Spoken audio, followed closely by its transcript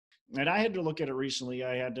And I had to look at it recently.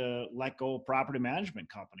 I had to let go of property management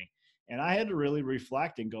company, and I had to really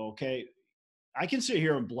reflect and go, okay, I can sit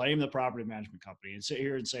here and blame the property management company and sit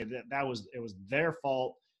here and say that it was their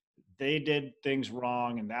fault. They did things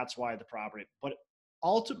wrong, and that's why the property. But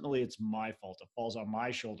ultimately, it's my fault. It falls on my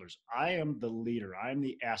shoulders. I am the leader. I'm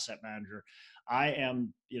the asset manager. I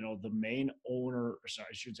am, the main owner. Or sorry,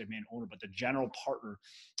 I shouldn't say main owner, but the general partner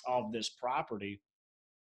of this property,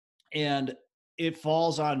 and it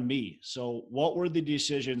falls on me. So, what were the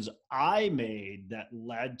decisions I made that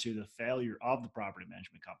led to the failure of the property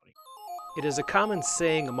management company? It is a common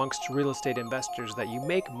saying amongst real estate investors that you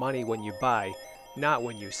make money when you buy, not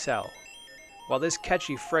when you sell. While this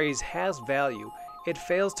catchy phrase has value, it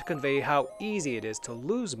fails to convey how easy it is to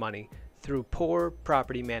lose money through poor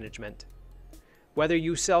property management. Whether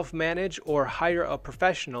you self-manage or hire a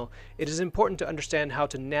professional, it is important to understand how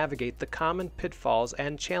to navigate the common pitfalls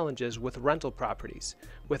and challenges with rental properties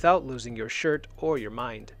without losing your shirt or your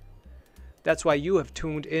mind. That's why you have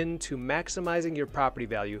tuned in to Maximizing Your Property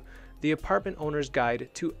Value, the apartment owner's guide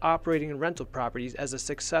to operating rental properties as a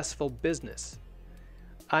successful business.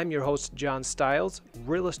 I'm your host, John Stiles,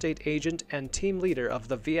 real estate agent and team leader of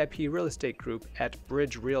the VIP Real Estate Group at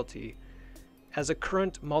Bridge Realty. As a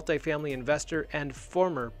current multifamily investor and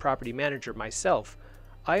former property manager myself,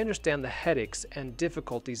 I understand the headaches and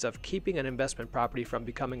difficulties of keeping an investment property from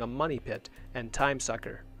becoming a money pit and time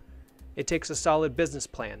sucker. It takes a solid business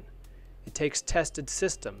plan. It takes tested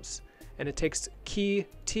systems, and it takes key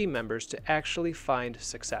team members to actually find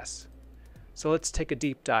success. So let's take a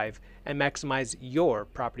deep dive and maximize your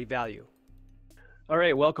property value. All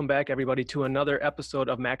right, welcome back everybody to another episode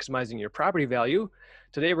of Maximizing Your Property Value.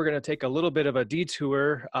 Today we're going to take a little bit of a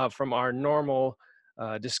detour from our normal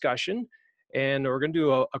discussion, and we're going to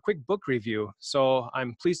do a quick book review. So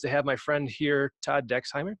I'm pleased to have my friend here, Todd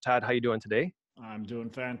Dexheimer. Todd, how you doing today? I'm doing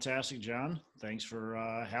fantastic, John. Thanks for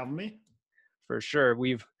having me. For sure.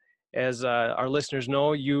 As our listeners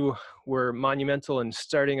know, you were monumental in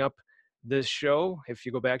starting up this show. If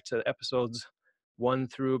you go back to episodes 1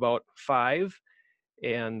 through about 5,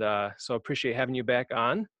 and so appreciate having you back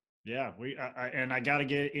on. Yeah, I got to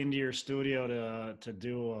get into your studio to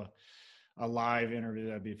do a live interview.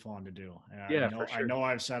 That'd be fun to do. Yeah, for sure. I know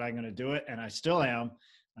I've said I'm going to do it, and I still am.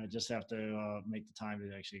 I just have to make the time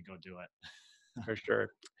to actually go do it. For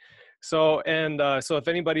sure. So if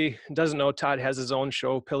anybody doesn't know, Todd has his own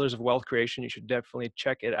show, Pillars of Wealth Creation. You should definitely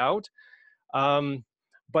check it out.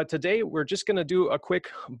 But today we're just going to do a quick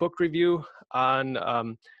book review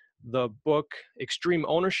on the book Extreme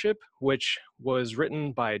Ownership, which was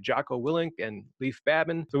written by Jocko Willink and Leif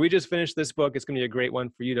Babin. So we just finished this book. It's going to be a great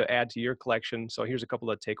one for you to add to your collection. So here's a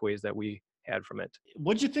couple of takeaways that we had from it.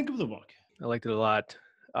 What'd you think of the book? I liked it a lot.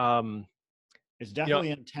 It's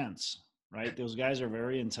definitely intense, right? Those guys are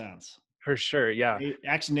very intense. For sure, yeah.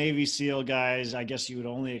 Ex-Navy SEAL guys, I guess you would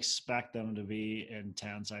only expect them to be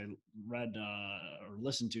intense. I read or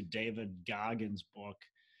listened to David Goggins' book.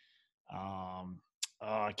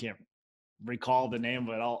 I can't recall the name,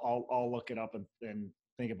 but I'll look it up and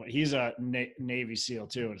think about it. He's a Navy SEAL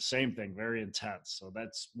too, and the same thing, very intense. So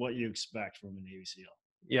that's what you expect from a Navy SEAL.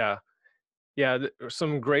 Yeah.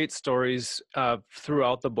 Some great stories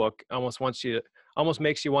throughout the book. Almost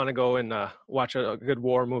makes you want to go and watch a good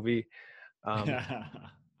war movie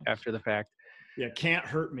after the fact. Yeah, Can't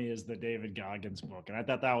Hurt Me is the David Goggins book, and I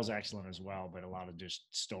thought that was excellent as well. But a lot of just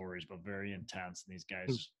stories, but very intense. And these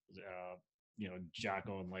guys,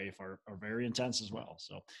 Jocko and Leif are very intense as well.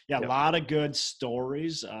 So yeah, a lot of good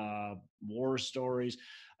stories, war stories.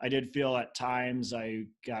 I did feel at times I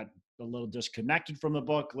got a little disconnected from the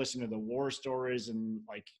book, listening to the war stories and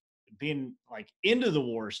being into the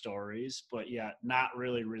war stories, but yet not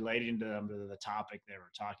really relating to them to the topic they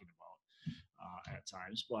were talking about at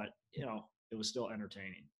times. But it was still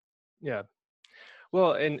entertaining. Yeah.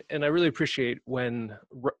 Well, and I really appreciate when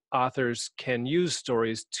authors can use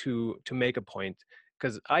stories to make a point,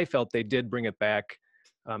 because I felt they did bring it back.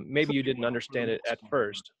 Maybe you didn't understand it at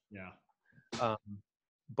first. Yeah.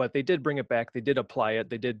 But they did bring it back. They did apply it.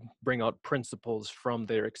 They did bring out principles from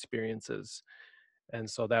their experiences. And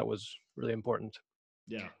so that was really important.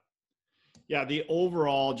 Yeah. Yeah. The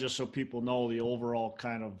overall, just so people know, the overall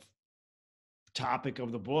kind of topic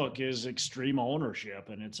of the book is extreme ownership.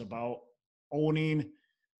 And it's about owning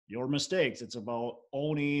your mistakes. It's about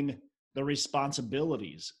owning the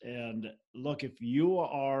responsibilities. And look, if you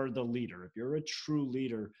are the leader, if you're a true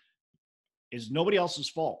leader, it's nobody else's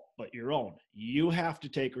fault but your own. You have to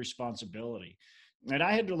take responsibility. And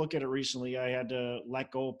I had to look at it recently. I had to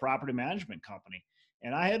let go of property management company,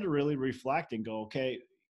 and I had to really reflect and go, okay,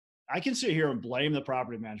 I can sit here and blame the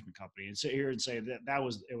property management company and sit here and say that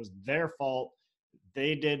it was their fault.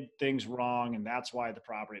 They did things wrong, and that's why the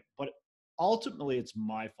property. But ultimately, it's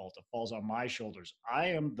my fault. It falls on my shoulders. I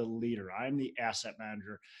am the leader. I'm the asset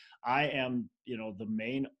manager. I am, the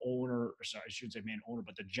main owner. Or sorry, I shouldn't say main owner,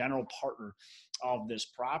 but the general partner of this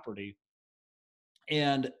property,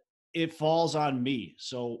 and it falls on me.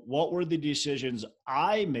 So, what were the decisions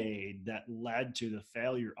I made that led to the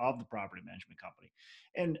failure of the property management company?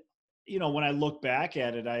 And when I look back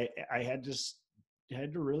at it, I had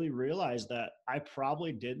to really realize that I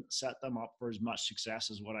probably didn't set them up for as much success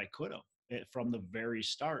as what I could have from the very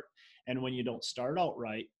start. And when you don't start out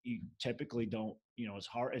right, you typically don't.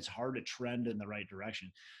 It's hard to trend in the right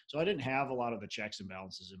direction. So I didn't have a lot of the checks and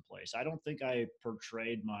balances in place. I don't think I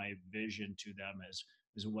portrayed my vision to them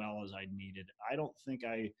as well as I needed. I don't think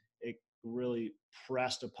it really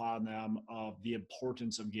pressed upon them of the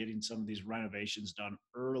importance of getting some of these renovations done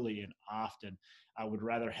early and often. I would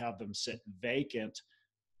rather have them sit vacant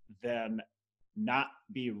than not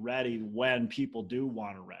be ready when people do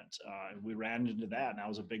want to rent. We ran into that, and that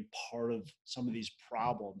was a big part of some of these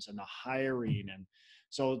problems and the hiring. And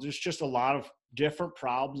so there's just a lot of different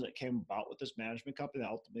problems that came about with this management company that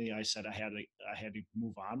ultimately I said I had to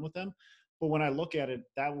move on with them. But when I look at it,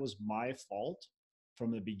 that was my fault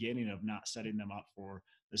from the beginning of not setting them up for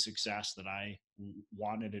the success that I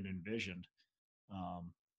wanted and envisioned.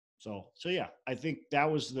 So yeah, I think that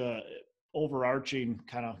was the overarching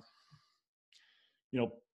kind of, you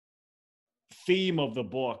know, theme of the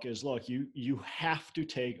book is, look, you have to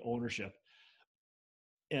take ownership.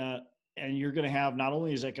 And you're going to have, not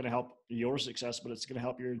only is that going to help your success, but it's going to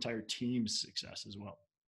help your entire team's success as well.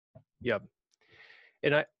 Yep.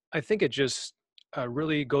 And I think it just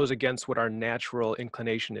really goes against what our natural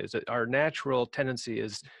inclination is. Our natural tendency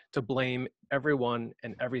is to blame everyone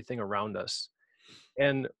and everything around us.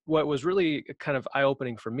 And what was really kind of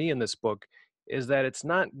eye-opening for me in this book is that it's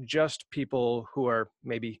not just people who are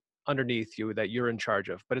maybe underneath you that you're in charge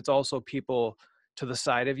of, but it's also people to the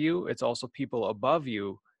side of you. It's also people above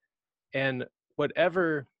you. And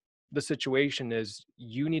whatever the situation is,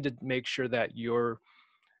 you need to make sure that your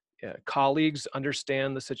colleagues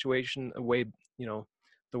understand the situation, the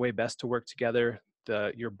way best to work together.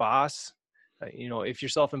 Your boss, if you're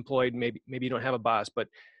self-employed, maybe you don't have a boss, but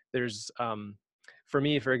there's for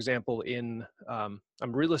me, for example, I'm a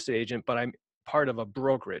real estate agent, but I'm part of a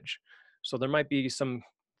brokerage. So there might be some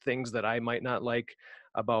things that I might not like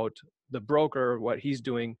about the broker, what he's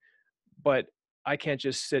doing, but I can't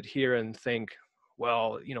just sit here and think,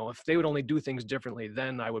 well, if they would only do things differently,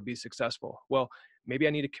 then I would be successful. Well, maybe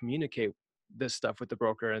I need to communicate this stuff with the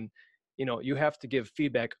broker, and you have to give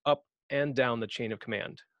feedback up and down the chain of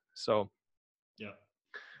command. So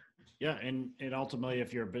yeah, and ultimately,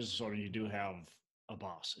 if you're a business owner, you do have a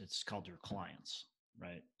boss. It's called your clients,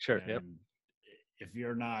 right? Sure. And Yep. if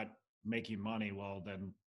you're not making money, well,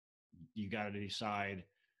 then you got to decide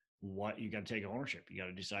what you got to take ownership. You got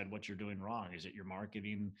to decide what you're doing wrong. Is it your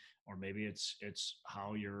marketing, or maybe it's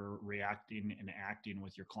how you're reacting and acting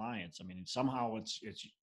with your clients? I mean, somehow it's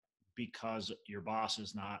because your boss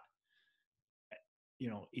is not,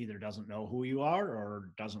 either doesn't know who you are, or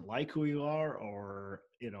doesn't like who you are, or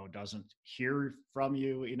doesn't hear from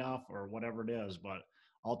you enough, or whatever it is. But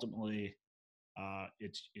ultimately,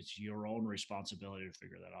 it's your own responsibility to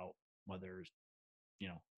figure that out, whether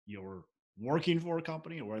you're working for a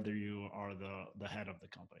company or whether you are the head of the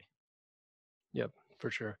company. Yep, for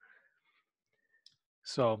sure.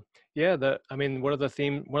 So yeah, one of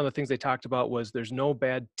the things they talked about was there's no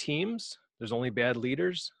bad teams, there's only bad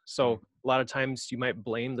leaders. So a lot of times you might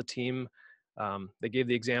blame the team. They gave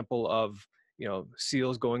the example of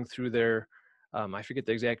SEALs going through their I forget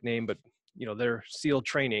the exact name, but their SEAL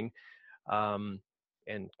training, and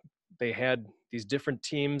they had these different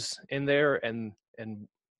teams in there, and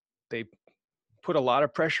they put a lot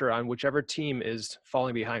of pressure on whichever team is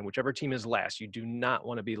falling behind, whichever team is last. You do not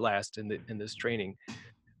want to be last in this training.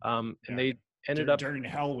 And they ended up during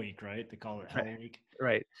Hell Week, right? They call it Hell Week.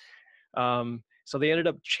 Right. So they ended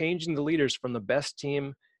up changing the leaders from the best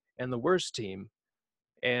team and the worst team.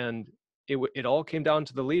 And it all came down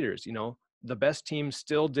to the leaders. The best team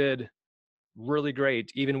still did really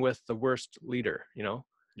great, even with the worst leader,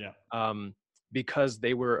 because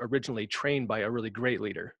they were originally trained by a really great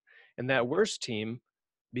leader. And that worst team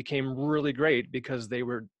became really great because they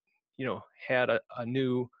were, had a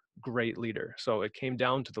new great leader. So it came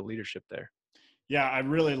down to the leadership there. Yeah, I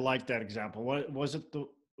really like that example. What was it?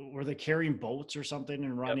 Were they carrying boats or something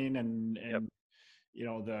and running? Yep. And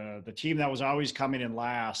yep. The team that was always coming in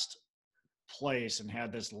last place and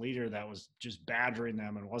had this leader that was just badgering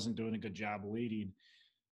them and wasn't doing a good job leading.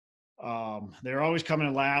 they were always coming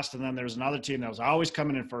in last, and then there was another team that was always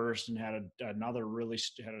coming in first and had had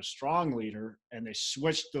a strong leader, and they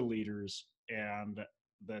switched the leaders, and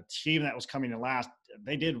the team that was coming in last,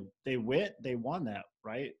 they won that,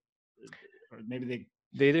 right? Or maybe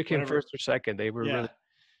They either came whatever. first or second. They were Yeah,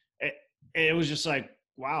 really. it was just like,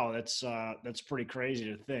 wow, that's pretty crazy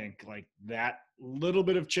to think like that little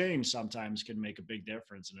bit of change sometimes can make a big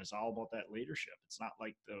difference, and it's all about that leadership. It's not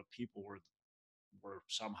like the people were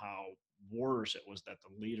somehow worse. It was that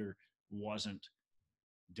the leader wasn't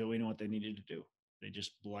doing what they needed to do. They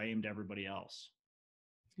just blamed everybody else.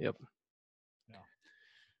 Yep.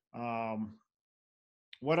 Yeah.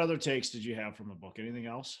 What other takes did you have from the book? Anything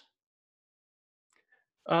else?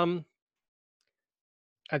 Um,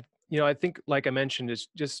 I think, like I mentioned, it's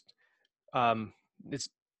just, um, it's,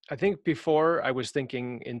 I think before I was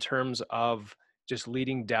thinking in terms of just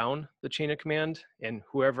leading down the chain of command, and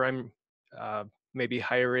whoever I'm uh, maybe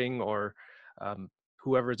hiring, or um,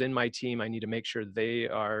 whoever's in my team, I need to make sure they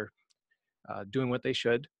are doing what they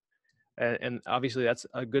should. And obviously that's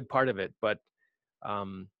a good part of it. But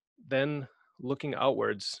um, then looking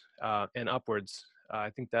outwards and upwards, I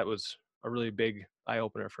think that was a really big eye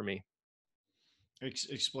opener for me.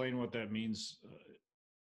 Explain what that means.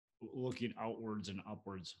 Looking outwards and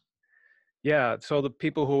upwards. Yeah. So the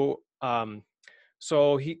people who,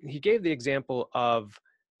 so he gave the example of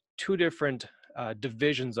two different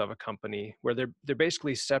divisions of a company where they're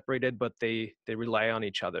basically separated, but they rely on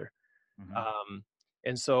each other. Mm-hmm.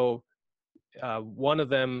 And so one of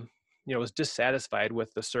them, was dissatisfied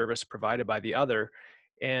with the service provided by the other.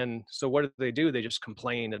 And so what do? They just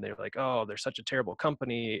complained, and they're like, oh, they're such a terrible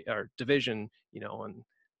company or division, and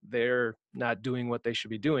they're not doing what they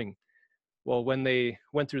should be doing. Well, when they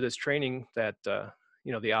went through this training that,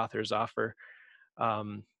 the authors offer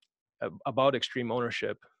um, about extreme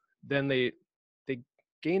ownership, then they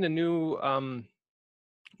gain a new,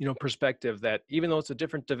 perspective that even though it's a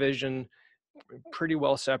different division, pretty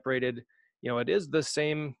well separated, it is the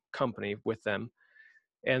same company with them.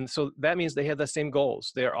 And so that means they have the same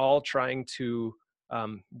goals. They're all trying to,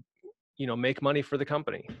 um, make money for the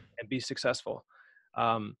company and be successful.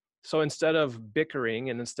 So instead of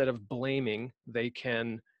bickering and instead of blaming, they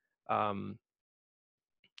can, um,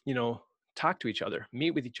 talk to each other,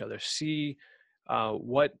 meet with each other, see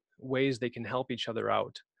what ways they can help each other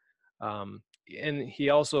out. Um, and he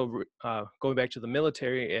also, going back to the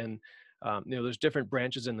military, and there's different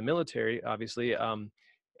branches in the military, obviously,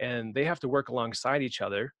 and they have to work alongside each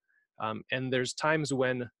other. And there's times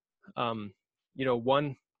when, um,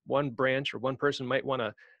 one branch or one person might want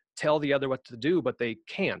to tell the other what to do, but they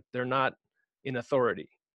can't. They're not in authority,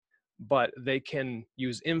 but they can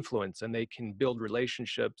use influence, and they can build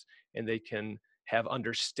relationships, and they can have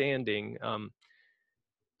understanding.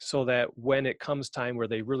 So that when it comes time where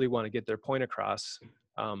they really want to get their point across,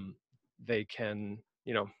 um, they can,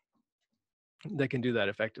 they can do that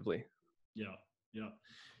effectively. Yeah. Yeah.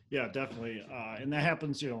 Yeah, definitely. And that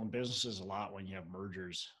happens, in businesses a lot when you have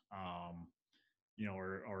mergers,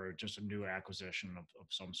 or just a new acquisition of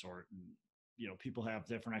some sort. And, people have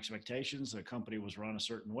different expectations. The company was run a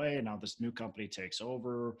certain way, and now this new company takes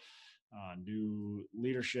over, new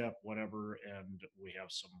leadership, whatever, and we have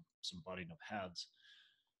some butting of heads.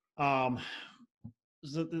 Um,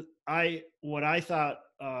 what I thought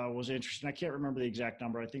was interesting. I can't remember the exact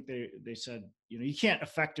number. I think they said, you can't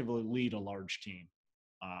effectively lead a large team.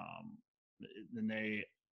 Um, and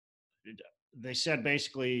they said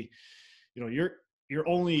basically, you're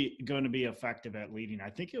only going to be effective at leading. I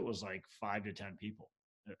think it was like 5 to 10 people.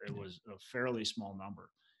 It was a fairly small number,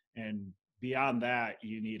 and beyond that,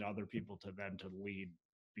 you need other people to lead.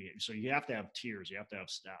 So you have to have tiers. You have to have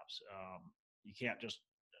steps. You can't just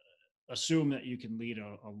assume that you can lead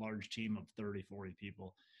a large team of 30, 40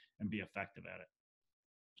 people and be effective at it.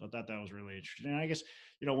 So I thought that was really interesting. And I guess,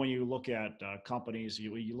 when you look at companies,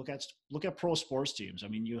 you look at pro sports teams. I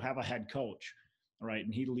mean, you have a head coach, right?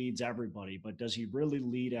 And he leads everybody, but does he really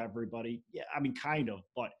lead everybody? Yeah, I mean, kind of,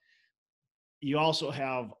 but you also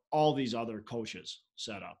have all these other coaches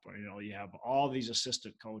set up, or, you have all these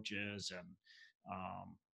assistant coaches and,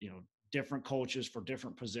 um, different coaches for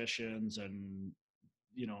different positions, and,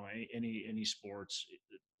 any sports,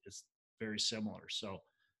 it's very similar. So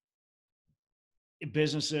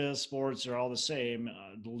businesses, sports are all the same.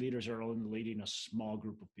 The leaders are only leading a small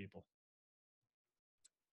group of people.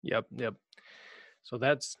 Yep. So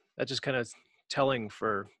that's just kind of telling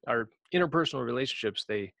for our interpersonal relationships.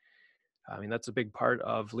 I mean, that's a big part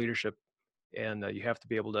of leadership, and you have to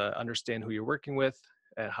be able to understand who you're working with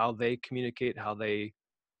and how they communicate, how they,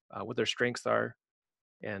 what their strengths are,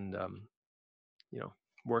 and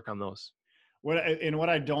work on those. What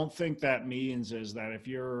I don't think that means is that if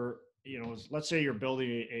you're, let's say you're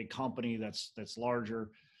building a company that's larger,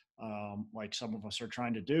 like some of us are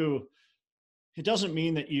trying to do, it doesn't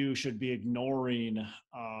mean that you should be ignoring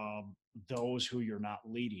those who you're not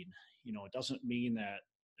leading. It doesn't mean that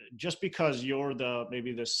just because you're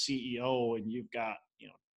maybe the CEO and you've got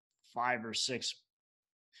 5 or 6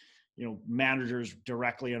 managers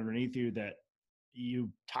directly underneath you that you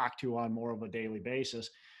talk to on more of a daily basis,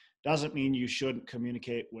 doesn't mean you shouldn't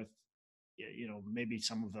communicate with maybe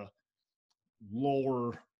some of the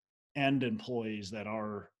lower end employees that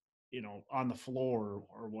are on the floor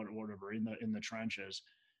or whatever in the trenches.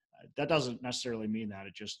 That doesn't necessarily mean that.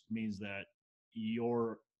 It just means that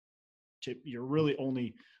you're really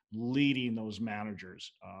only leading those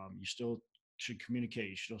managers. You still should communicate.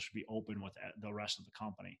 You still should be open with the rest of the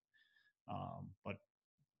company. But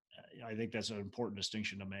I think that's an important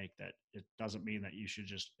distinction to make, that it doesn't mean that you should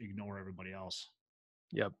just ignore everybody else.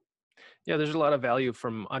 Yep. Yeah, there's a lot of value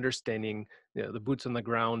from understanding the boots on the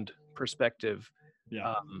ground perspective,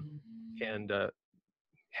 Yeah. and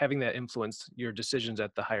having that influence your decisions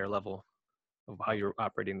at the higher level of how you're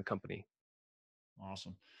operating the company.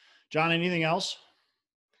 Awesome. John, anything else?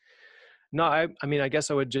 No, I mean, I guess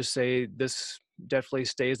I would just say this definitely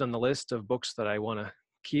stays on the list of books that I want to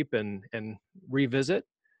keep and revisit.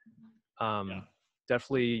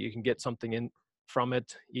 Definitely you can get something in from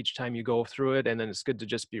it each time you go through it. And then it's good to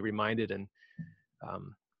just be reminded and,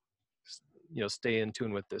 stay in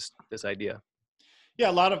tune with this idea.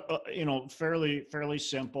 Yeah. A lot of, fairly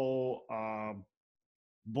simple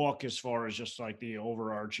book as far as just like the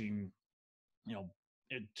overarching,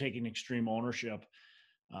 taking extreme ownership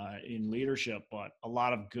in leadership, but a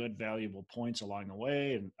lot of good, valuable points along the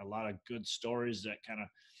way, and a lot of good stories that kind of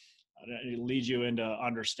lead you into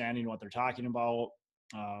understanding what they're talking about.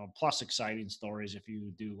 Plus exciting stories if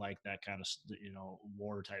you do like that kind of,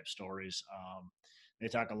 war type stories. They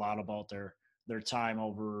talk a lot about their time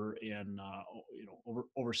over in,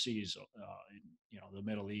 overseas, the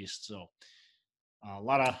Middle East. So a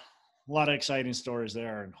lot of exciting stories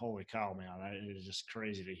there, and holy cow, man, it is just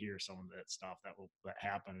crazy to hear some of that stuff that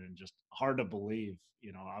happened, and just hard to believe.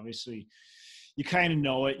 Obviously you kind of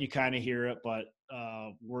know it, you kind of hear it, but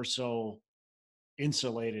we're so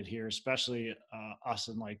insulated here, especially us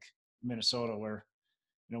in like Minnesota, where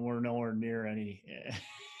we're nowhere near any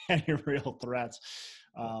real threats.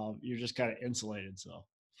 You're just kind of insulated. So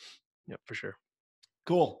yeah, for sure.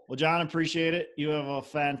 Cool. Well, John, appreciate it. You have a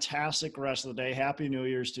fantastic rest of the day. Happy New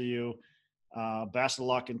Year's to you. Best of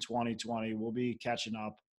luck in 2020. We'll be catching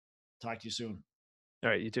up. Talk to you soon. All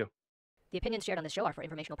right. You too. The opinions shared on this show are for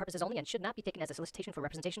informational purposes only and should not be taken as a solicitation for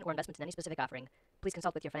representation or investment in any specific offering. Please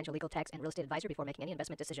consult with your financial, legal, tax, and real estate advisor before making any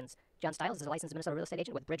investment decisions. John Stiles is a licensed Minnesota real estate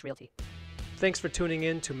agent with Bridge Realty. Thanks for tuning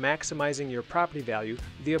in to Maximizing Your Property Value,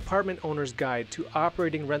 the apartment owner's guide to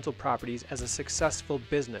operating rental properties as a successful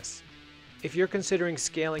business. If you're considering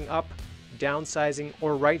scaling up, downsizing,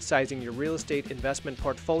 or right-sizing your real estate investment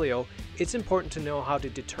portfolio, it's important to know how to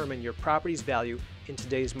determine your property's value in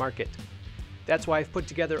today's market. That's why I've put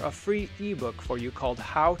together a free ebook for you called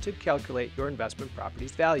How to Calculate Your Investment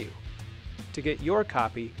Property's Value. To get your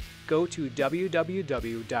copy, go to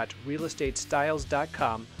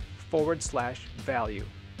www.realestatestyles.com/value.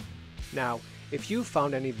 Now, if you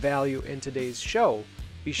found any value in today's show,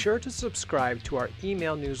 be sure to subscribe to our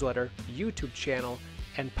email newsletter, YouTube channel,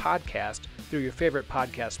 and podcast through your favorite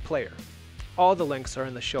podcast player. All the links are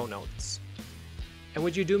in the show notes. And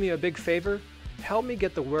would you do me a big favor? Help me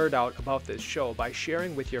get the word out about this show by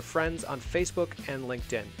sharing with your friends on Facebook and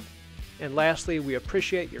LinkedIn. And lastly, we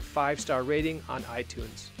appreciate your 5-star rating on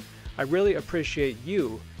iTunes. I really appreciate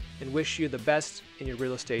you and wish you the best in your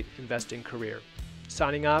real estate investing career.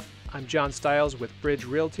 Signing off, I'm John Stiles with Bridge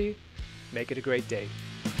Realty. Make it a great day.